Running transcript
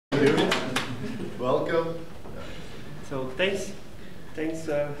Thanks.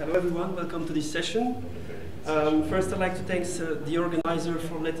 Hello everyone, welcome to this session. First I'd like to thank the organizer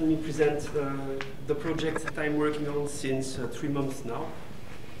for letting me present the project that I'm working on since 3 months now.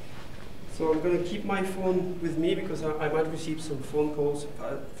 So I'm going to keep my phone with me because I might receive some phone calls.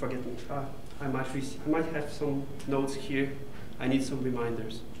 Forget me. I might have some notes here. I need some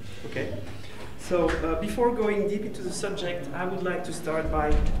reminders. Okay. So before going deep into the subject, I would like to start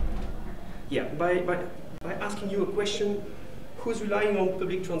by asking you a question. Who's relying on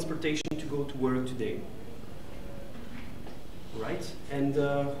public transportation to go to work today? Right? And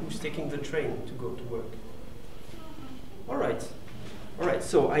who's taking the train to go to work? All right.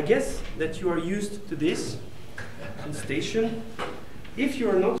 So I guess that you are used to this station. If you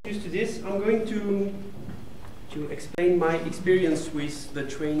are not used to this, I'm going to explain my experience with the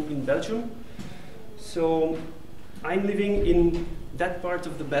train in Belgium. So I'm living in that part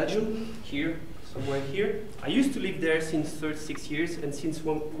of the Belgium here. Somewhere here. I used to live there since 36 years, and since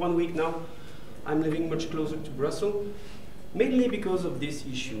one week now, I'm living much closer to Brussels, mainly because of this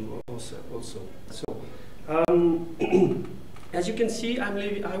issue also. So, as you can see,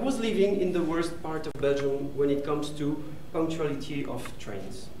 I was living in the worst part of Belgium when it comes to punctuality of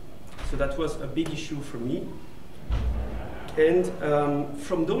trains. So that was a big issue for me. And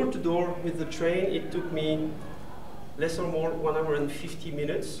from door to door with the train, it took me less or more 1 hour and 50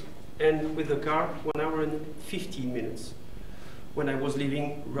 minutes. And with the car, 1 hour and 15 minutes. When I was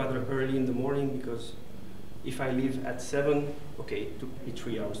leaving rather early in the morning, because if I leave at 7, okay, it took me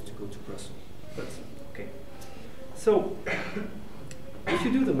 3 hours to go to Brussels. But okay. So if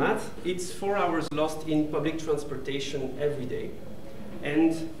you do the math, it's 4 hours lost in public transportation every day.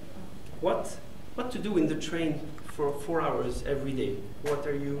 And what to do in the train for 4 hours every day?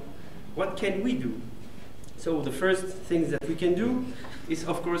 What can we do? So the first thing that we can do is,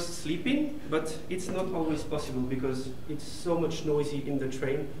 of course, sleeping, but it's not always possible because it's so much noisy in the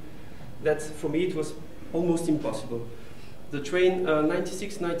train that for me it was almost impossible. The train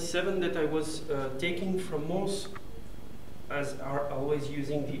 96-97 that I was taking from Mons, as are always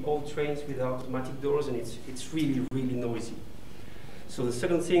using the old trains with automatic doors, and it's really, really noisy. So the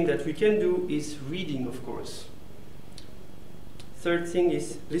second thing that we can do is reading, of course. Third thing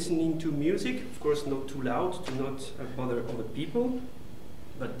is listening to music, of course not too loud to not bother other people,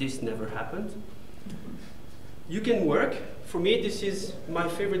 but this never happened. You can work. For me, this is my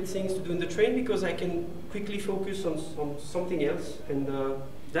favorite things to do in the train because I can quickly focus on something else, and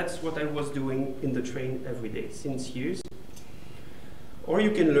that's what I was doing in the train every day since years. Or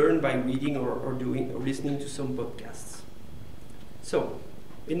you can learn by reading or listening to some podcasts. So,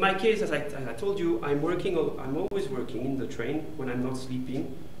 in my case, as I told you, I'm always working in the train when I'm not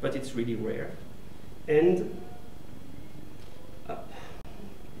sleeping, but it's really rare. And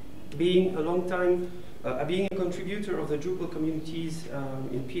being a contributor of the Drupal communities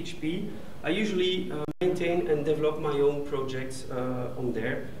in PHP, I usually maintain and develop my own projects on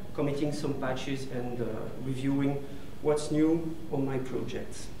there, committing some patches and reviewing what's new on my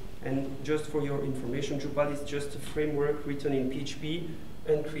projects. And just for your information, Drupal is just a framework written in PHP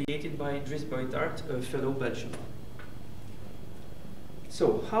and created by Dries Buitaert, a fellow Belgian.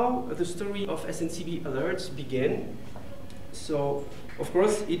 So, how the story of SNCB alerts began? So, of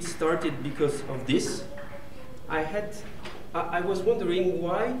course, it started because of this. I was wondering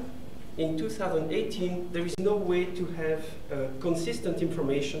why in 2018 there is no way to have consistent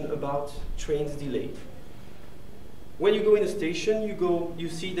information about trains delayed. When you go in a station, you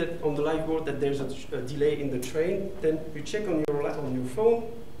see that on the live board that there's a delay in the train. Then you check on your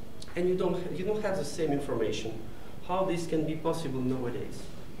phone, and you don't have the same information. How this can be possible nowadays?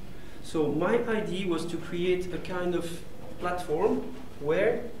 So my idea was to create a kind of platform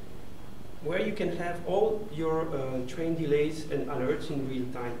where you can have all your train delays and alerts in real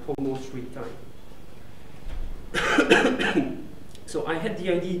time, almost real time. So I had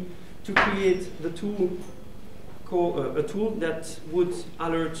the idea to create the tool. A tool that would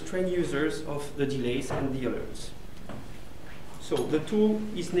alert train users of the delays and the alerts. So the tool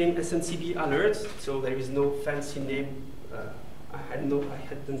is named SNCB Alert, so there is no fancy name. I hadn't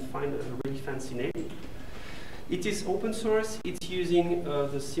found a really fancy name. It is open source. It's using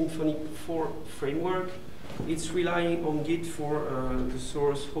the Symfony 4 framework. It's relying on Git for the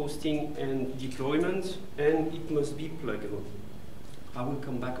source hosting and deployment, and it must be pluggable. I will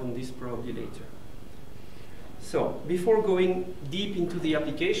come back on this probably later. So, before going deep into the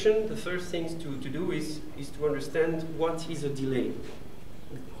application, the first thing to do is to understand what is a delay.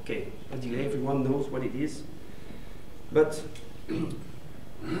 Okay, a delay, everyone knows what it is. But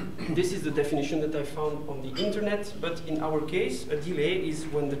this is the definition that I found on the internet. But in our case, a delay is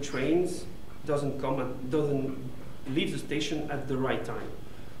when the trains doesn't leave the station at the right time.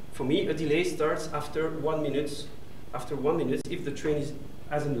 For me, a delay starts after 1 minute. After 1 minute, if the train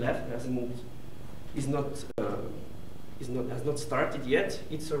hasn't left, has not started yet,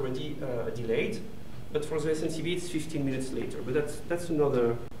 it's already delayed. But for the SNCB, it's 15 minutes later. But that's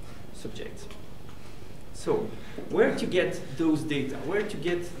another subject. So, where to get those data? Where to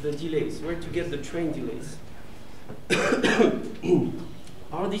get the delays? Where to get the train delays?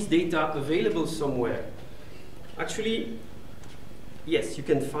 Are these data available somewhere? Actually, yes, you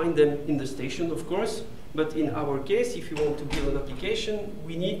can find them in the station, of course. But in our case, if you want to build an application,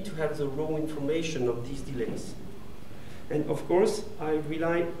 we need to have the raw information of these delays. And of course, I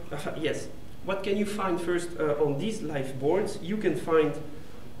rely, yes, what can you find first on these live boards? You can find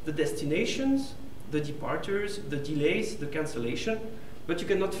the destinations, the departures, the delays, the cancellation, but you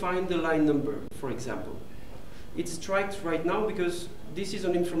cannot find the line number, for example. It's striked right now because this is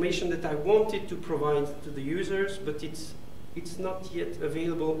an information that I wanted to provide to the users, but it's not yet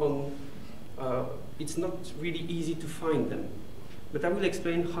available on, it's not really easy to find them. But I will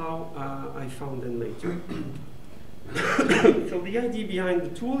explain how I found them later. So the idea behind the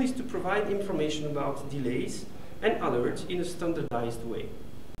tool is to provide information about delays and alerts in a standardized way.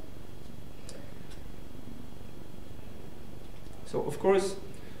 So of course,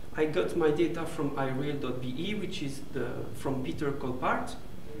 I got my data from irail.be, which is from Peter Colpart.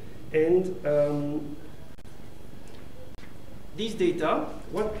 And these data,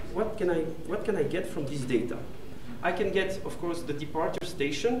 what can I get from this data? I can get, of course, the departure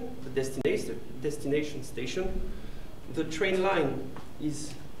station, the destination station. The train line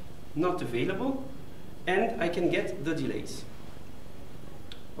is not available, and I can get the delays.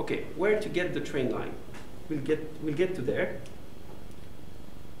 Okay, where to get the train line? We'll get to there.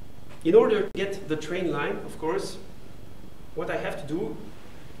 In order to get the train line, of course, what I have to do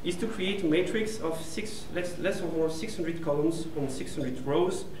is to create a matrix of less or more 600 columns on 600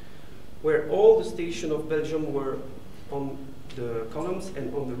 rows, where all the stations of Belgium were on the columns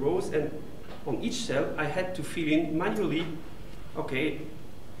and on the rows, and on each cell I had to fill in manually, okay,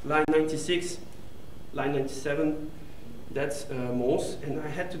 line 96, line 97, that's Mons, and I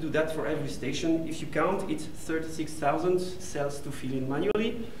had to do that for every station. If you count, it's 36,000 cells to fill in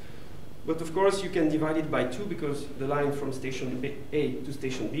manually. But of course, you can divide it by 2 because the line from station A to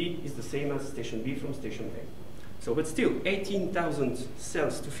station B is the same as station B from station A. So, but still, 18,000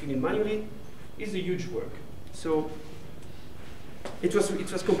 cells to fill in manually is a huge work. So, it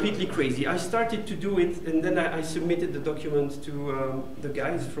was completely crazy. I started to do it, and then I submitted the document to the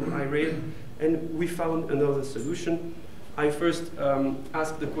guys from iRail, and we found another solution. I first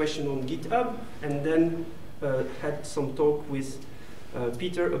asked the question on GitHub, and then had some talk with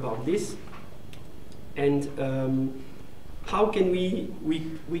Peter about this, and how can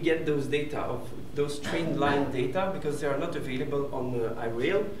we get those data, of those train line data, because they are not available on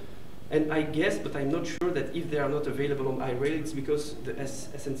iRail. And I guess, but I'm not sure, that if they are not available on iRail, it's because the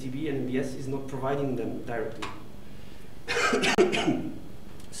SNCB and MBS is not providing them directly.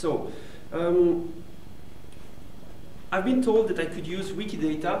 So, I've been told that I could use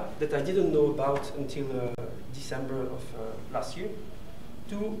Wikidata that I didn't know about until December of last year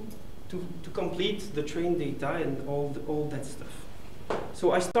to complete the train data and all that stuff.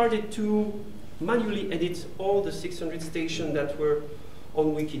 So I started to manually edit all the 600 stations that were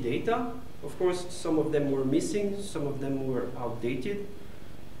on Wikidata. Of course, some of them were missing, some of them were outdated,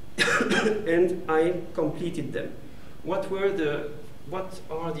 and I completed them. What are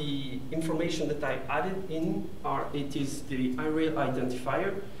the information that I added in? It is the iRail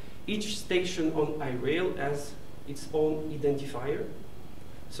identifier. Each station on iRail has its own identifier.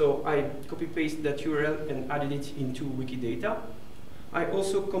 So I copy-pasted that URL and added it into Wikidata. I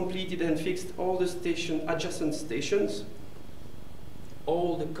also completed and fixed all the adjacent stations,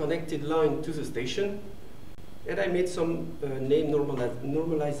 all the connected line to the station, and I made some name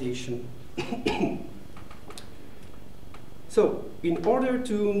normalization. So, in order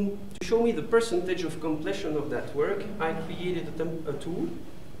to show me the percentage of completion of that work, I created a tool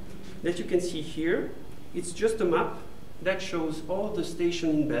that you can see here. It's just a map that shows all the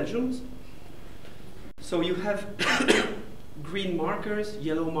stations in Belgium. So you have green markers,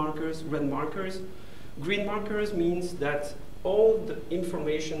 yellow markers, red markers. Green markers means that all the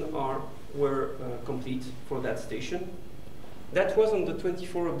information were complete for that station. That was on the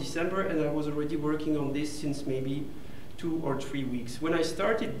 24th of December, and I was already working on this since maybe 2 or 3 weeks. When I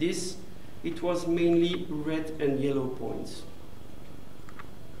started this, it was mainly red and yellow points.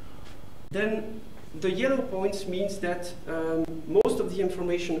 Then the yellow points means that most of the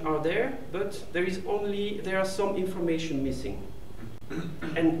information are there, but there are some information missing.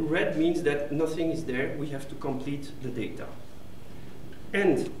 And red means that nothing is there, we have to complete the data.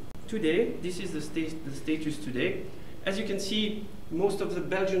 And today, this is the status today. As you can see, most of the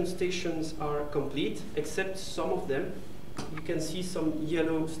Belgian stations are complete, except some of them. You can see some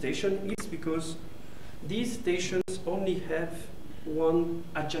yellow station. It's because these stations only have one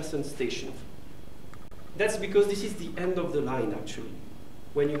adjacent station. That's because this is the end of the line, actually.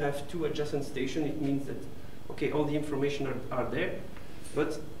 When you have two adjacent stations, it means that, okay, all the information are there,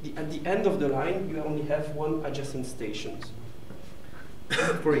 but at the end of the line, you only have one adjacent station.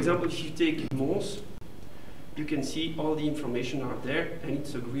 For example, if you take Mons, you can see all the information are there, and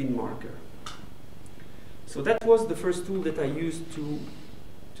it's a green marker. So that was the first tool that I used to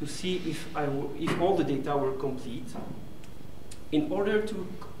see if all the data were complete. In order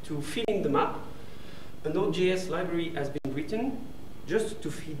to fill in the map, a Node.js library has been written just to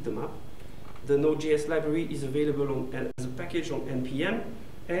feed the map. The Node.js library is available as a package on NPM,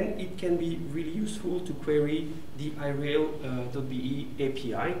 and it can be really useful to query the iRail.be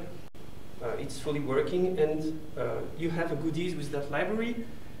API. It's fully working, and you have a goodies with that library,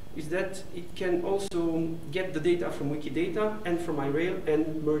 is that it can also get the data from Wikidata and from iRail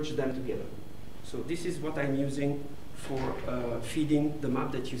and merge them together. So this is what I'm using for feeding the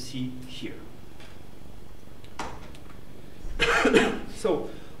map that you see here. So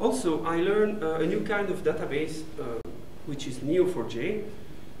also I learned a new kind of database, which is Neo4j.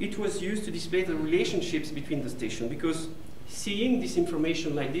 It was used to display the relationships between the stations, because seeing this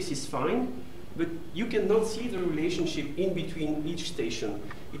information like this is fine, but you cannot see the relationship in between each station.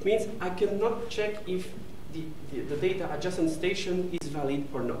 It means I cannot check if the data adjacent station is valid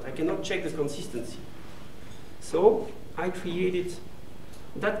or not. I cannot check the consistency. So I created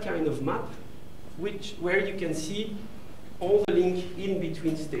that kind of map, where you can see all the link in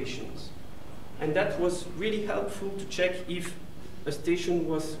between stations. And that was really helpful to check if a station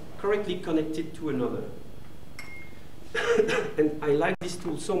was correctly connected to another. And I like this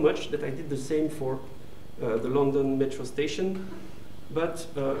tool so much that I did the same for the London metro station. But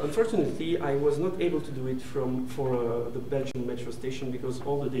unfortunately, I was not able to do it for the Belgian metro station, because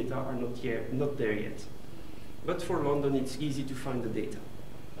all the data are not there yet. But for London, it's easy to find the data.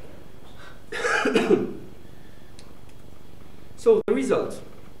 So the result,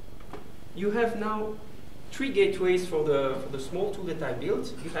 you have now 3 gateways for the small tool that I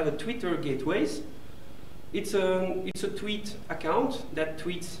built. You have a Twitter gateways. It's a tweet account that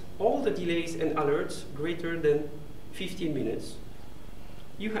tweets all the delays and alerts greater than 15 minutes.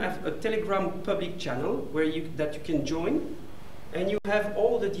 You have a Telegram public channel that you can join, and you have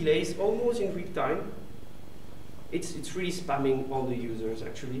all the delays almost in real time. It's really spamming all the users,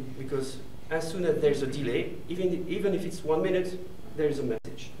 actually, because as soon as there's a delay, even if it's 1 minute, there's a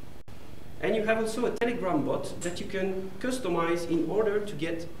message. And you have also a Telegram bot that you can customize in order to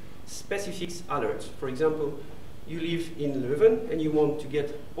get specific alerts. For example, you live in Leuven and you want to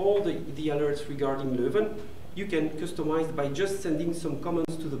get all the alerts regarding Leuven. You can customize by just sending some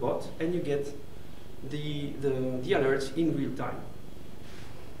comments to the bot, and you get the alerts in real time.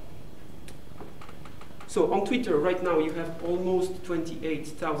 So on Twitter right now you have almost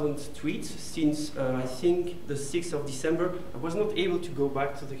 28,000 tweets since I think the 6th of December. I was not able to go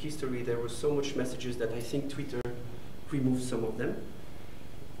back to the history. There were so much messages that I think Twitter removed some of them.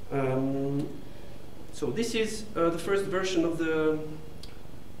 So this is the first version of the,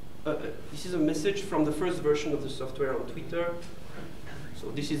 this is a message from the first version of the software on Twitter.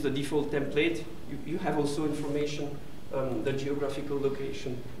 So this is the default template. You have also information, the geographical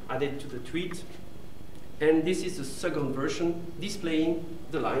location added to the tweet. And this is the second version displaying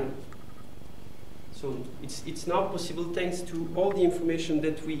the line. So it's now possible, thanks to all the information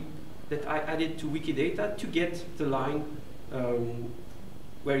that I added to Wikidata, to get the line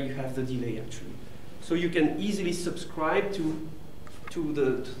where you have the delay, actually. So you can easily subscribe to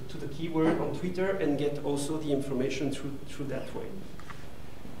the keyword on Twitter and get also the information through that way.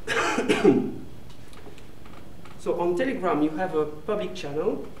 So on Telegram you have a public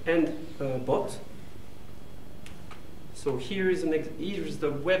channel and a bot. So here's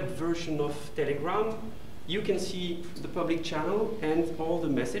the web version of Telegram. You can see the public channel and all the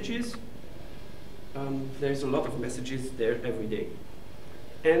messages. There's a lot of messages there every day.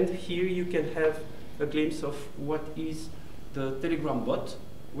 And here you can have a glimpse of what is the Telegram bot,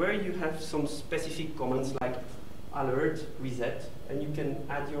 where you have some specific comments like alert, reset, and you can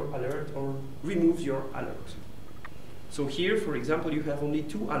add your alert or remove your alert. So here, for example, you have only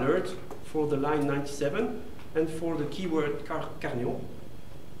 2 alerts for the line 97 and for the keyword Carnion.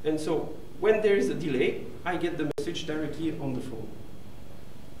 And so when there is a delay, I get the message directly on the phone.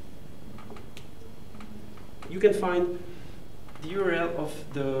 You can find the URL of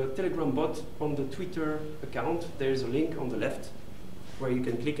the Telegram bot on the Twitter account. There's a link on the left where you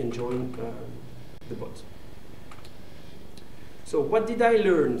can click and join the bot. So what did I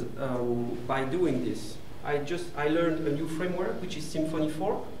learn by doing this? I learned a new framework, which is Symfony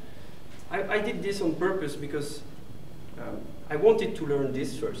 4. I did this on purpose because I wanted to learn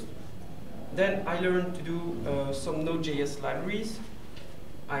this first. Then I learned to do some Node.js libraries.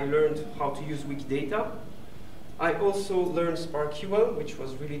 I learned how to use Wikidata. I also learned SparkQL, which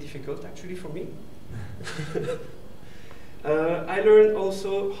was really difficult actually for me. I learned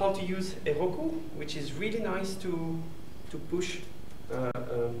also how to use Heroku, which is really nice to push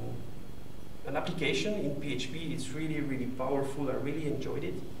an application in PHP. It's really, really powerful. I really enjoyed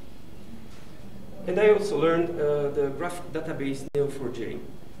it. And I also learned the graph database Neo4j.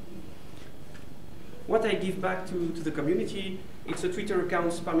 What I give back to the community, it's a Twitter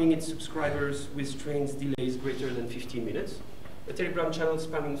account spamming its subscribers with trains delays greater than 15 minutes, a Telegram channel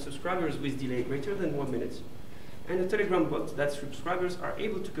spamming subscribers with delay greater than 1 minute, and a Telegram bot that subscribers are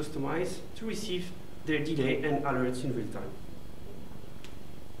able to customize to receive their delay and alerts in real time.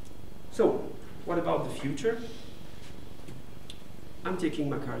 So, what about the future? I'm taking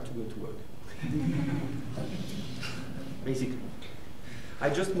my car to go to work. Basically. I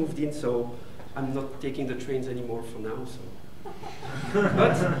just moved in, so I'm not taking the trains anymore for now. So.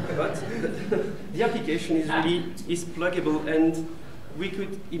 but the application is pluggable, and we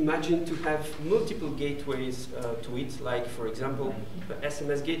could imagine to have multiple gateways to it, like for example,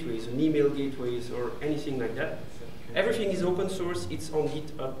 SMS gateways, and email gateways, or anything like that. Everything is open source. It's on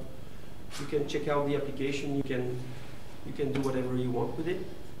GitHub. You can check out the application. You can do whatever you want with it,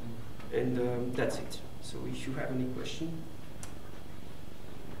 and that's it. So if you have any question.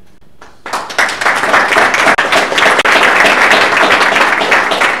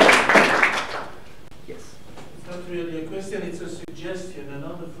 Really a question, it's a suggestion.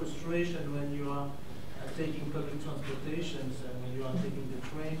 Another frustration when you are taking public transportations and when you are taking the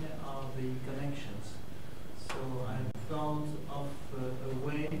train are the connections. So I thought of a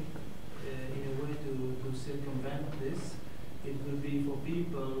way, in a way to circumvent this. It would be for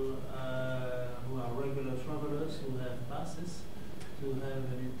people who are regular travelers who have passes to have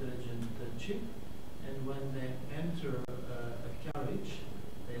an intelligent chip, and when they enter a carriage,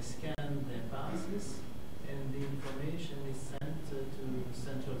 they scan their passes, and the information is sent to the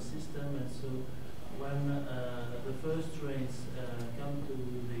central system, and so when the first trains come to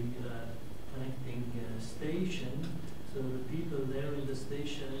the connecting station, so the people there in the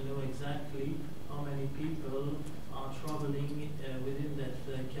station know exactly how many people are traveling within that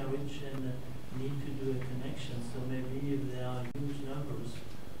carriage and need to do a connection. So maybe if there are huge numbers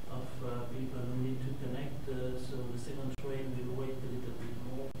of people who need to connect, so the second train will wait a little bit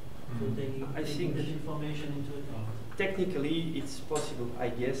more. So taking that information into account. Technically, it's possible, I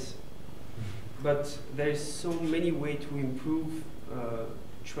guess, but there's so many ways to improve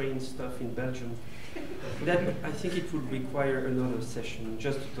train stuff in Belgium that I think it would require another session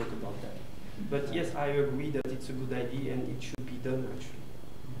just to talk about that. But yes, I agree that it's a good idea and it should be done actually.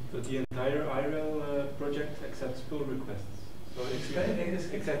 So the entire IRL project accepts pull requests. So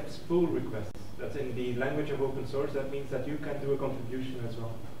it accepts pull requests. That's in the language of open source. That means that you can do a contribution as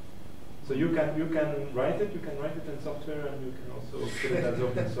well. So you can write it in software, and you can also put it as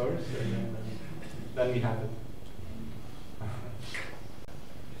open source, and then we have it.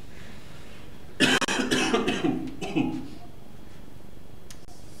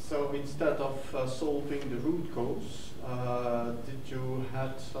 So instead of solving the root cause, did you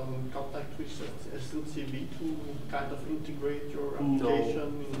had some contact with SLCV to kind of integrate your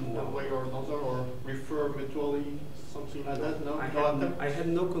application in one way or another, or refer mutually, something like that? No, I had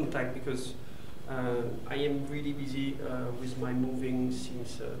no contact because I am really busy with my moving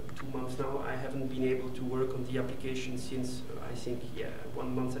since 2 months now. I haven't been able to work on the application since I think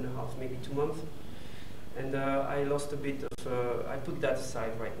 1 month and a half, maybe 2 months. And I lost a bit of, I put that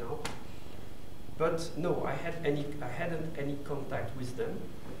aside right now. But no, I hadn't any contact with them.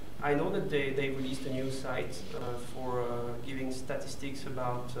 I know that they released a new site for giving statistics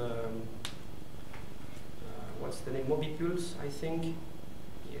about, what's the name, Mobipulse, I think.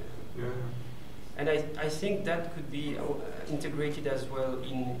 Yeah. And I think that could be integrated as well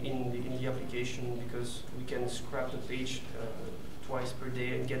in the application, because we can scrap the page twice per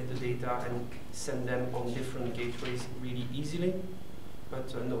day and get the data and send them on different gateways really easily.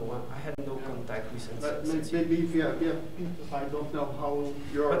 But no, I had no contact with SLCV. Maybe, I don't know how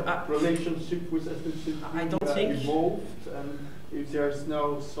your relationship with SLCV evolved, and if there's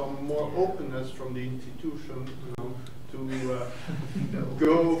now some more openness from the institution to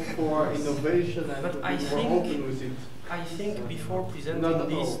go for innovation and to be more open with it. I think before presenting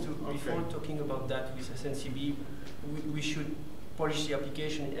before talking about that with SNCB, we should polish the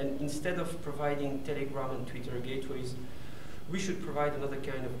application, and instead of providing Telegram and Twitter gateways, we should provide another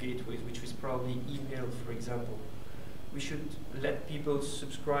kind of gateways, which is probably email, for example. We should let people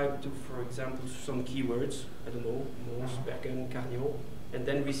subscribe to, for example, some keywords, I don't know, Mons, Bergen, Carnio, and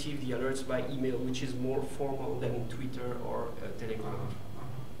then receive the alerts by email, which is more formal than Twitter or Telegram.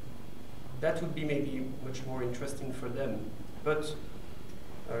 That would be maybe much more interesting for them. But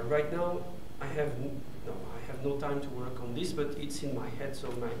right now, I have no time to work on this, but it's in my head, so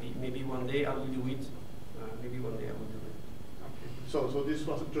maybe one day I will do it. Maybe one day I will do it. Okay. So this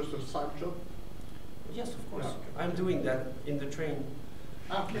was just a side job? Yes, of course. Okay. I'm doing that in the train.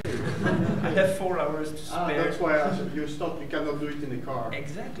 Okay. I have 4 hours to spare. That's why you stopped. You cannot do it in the car.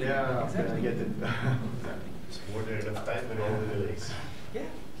 Exactly. Yeah, exactly. I get it. It's more than enough time with all the delays. Yeah.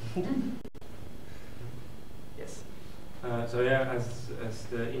 Yes. So yeah, as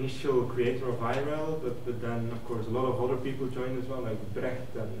the initial creator of IRL, but then of course a lot of other people joined as well, like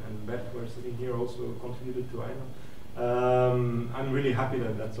Brecht and Bert who are sitting here also contributed to IRL. I'm really happy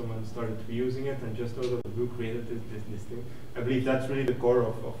that someone started using it, and just out of the blue created this thing. I believe that's really the core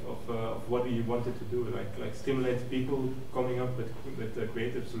of what we wanted to do, like stimulate people coming up with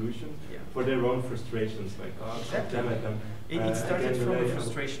creative solutions for their own frustrations, like exactly. them. It started from a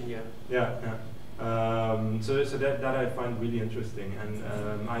frustration, yeah. Yeah. So that I find really interesting,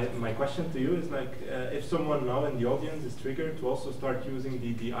 and my question to you is like, if someone now in the audience is triggered to also start using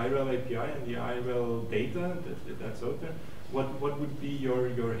the IRL API and the IRL data that's out there, what would be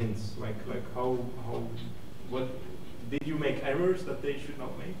your hints? Like what did you make errors that they should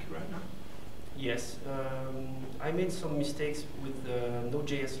not make right now? Yes, I made some mistakes with the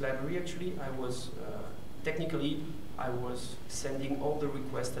Node.js library. Actually, technically I was sending all the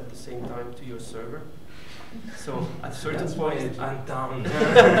requests at the same time to your server. So at certain point, I'm down.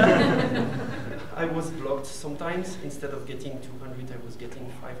 I was blocked sometimes. Instead of getting 200, I was getting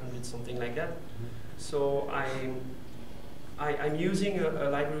 500, something like that. So I'm using a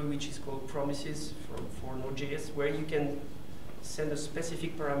library which is called Promises for Node.js, where you can send a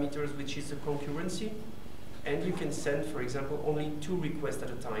specific parameters, which is a concurrency, and you can send, for example, only 2 requests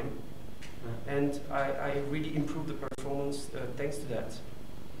at a time. And I really improved the performance thanks to that.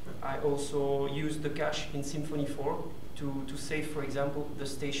 I also used the cache in Symfony 4 to save, for example, the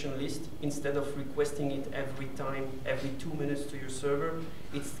station list. Instead of requesting it every 2 minutes to your server,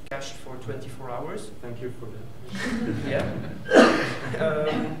 it's cached for 24 hours. Thank you for that. Yeah.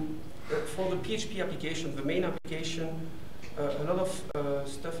 For the PHP application, the main application, a lot of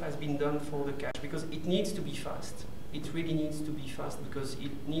stuff has been done for the cache because it needs to be fast. It really needs to be fast because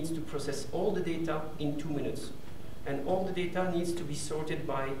it needs to process all the data in 2 minutes. And all the data needs to be sorted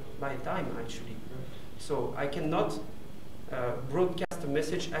by time, actually. So I cannot broadcast a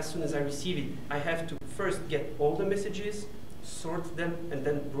message as soon as I receive it. I have to first get all the messages, sort them, and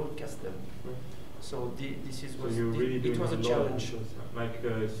then broadcast them. So this is what it was a challenge. Like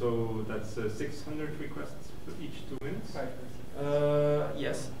so, that's 600 requests for each 2 minutes.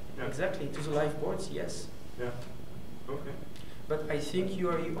 Yes, exactly. To the live boards, yes. Yeah. Okay. But I think you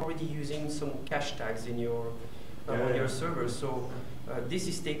are already using some cache tags in your on your server. So this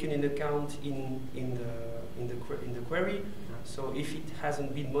is taken in account in the query. Yeah. So if it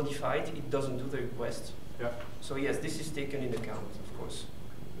hasn't been modified, it doesn't do the request. Yeah. So yes, this is taken in account, of course.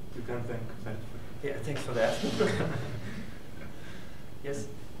 You can thank that. Yeah, thanks for that. Yes.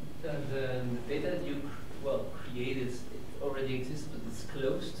 The data that you created, it already exists, but it's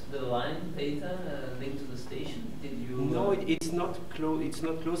closed. The line data linked to the station. Did you? No, it's not closed. It's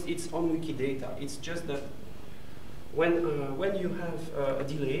not closed. It's on Wikidata. It's just that when you have a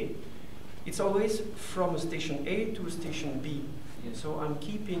delay, it's always from a station A to a station B. Yes. So I'm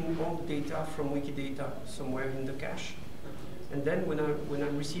keeping all the data from Wikidata somewhere in the cache. And then when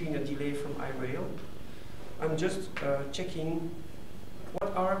I'm receiving a delay from iRail, I'm just checking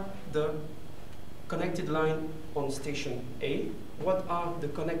what are the connected line on station A, what are the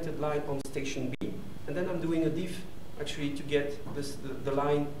connected line on station B, and then I'm doing a diff actually to get the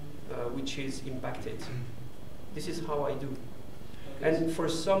line which is impacted. This is how I do. Okay. And for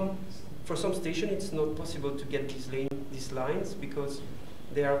some station, it's not possible to get these lines because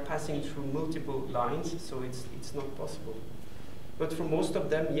they are passing through multiple lines, so it's not possible. But for most of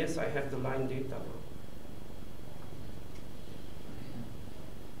them, yes, I have the line data.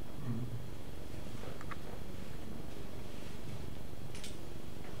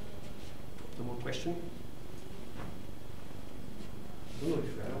 No more question? I don't know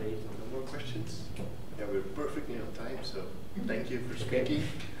if we are late. No more questions? Yeah, we're perfectly on time, so thank you for speaking.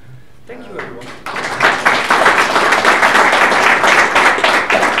 Thank you, everyone.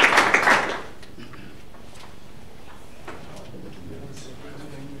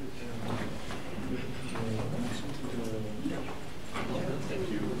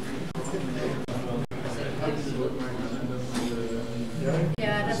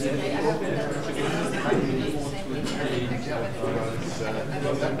 Yeah, that's okay. I hope that was the same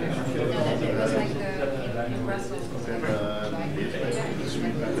thing. It was like in Brussels. I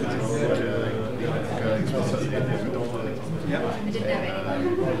didn't have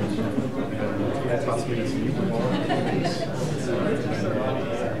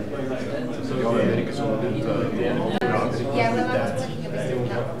yeah, well, I was talking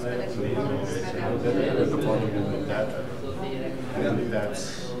about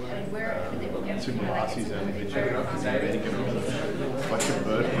simulaties en een beetje werken wat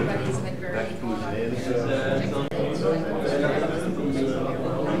gebeurt met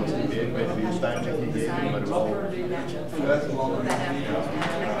meer met real-time gegeven, maar wel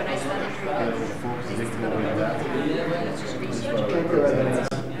focus ligt gewoon in data.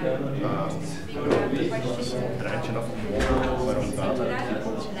 Treintje af omhoog, waarom data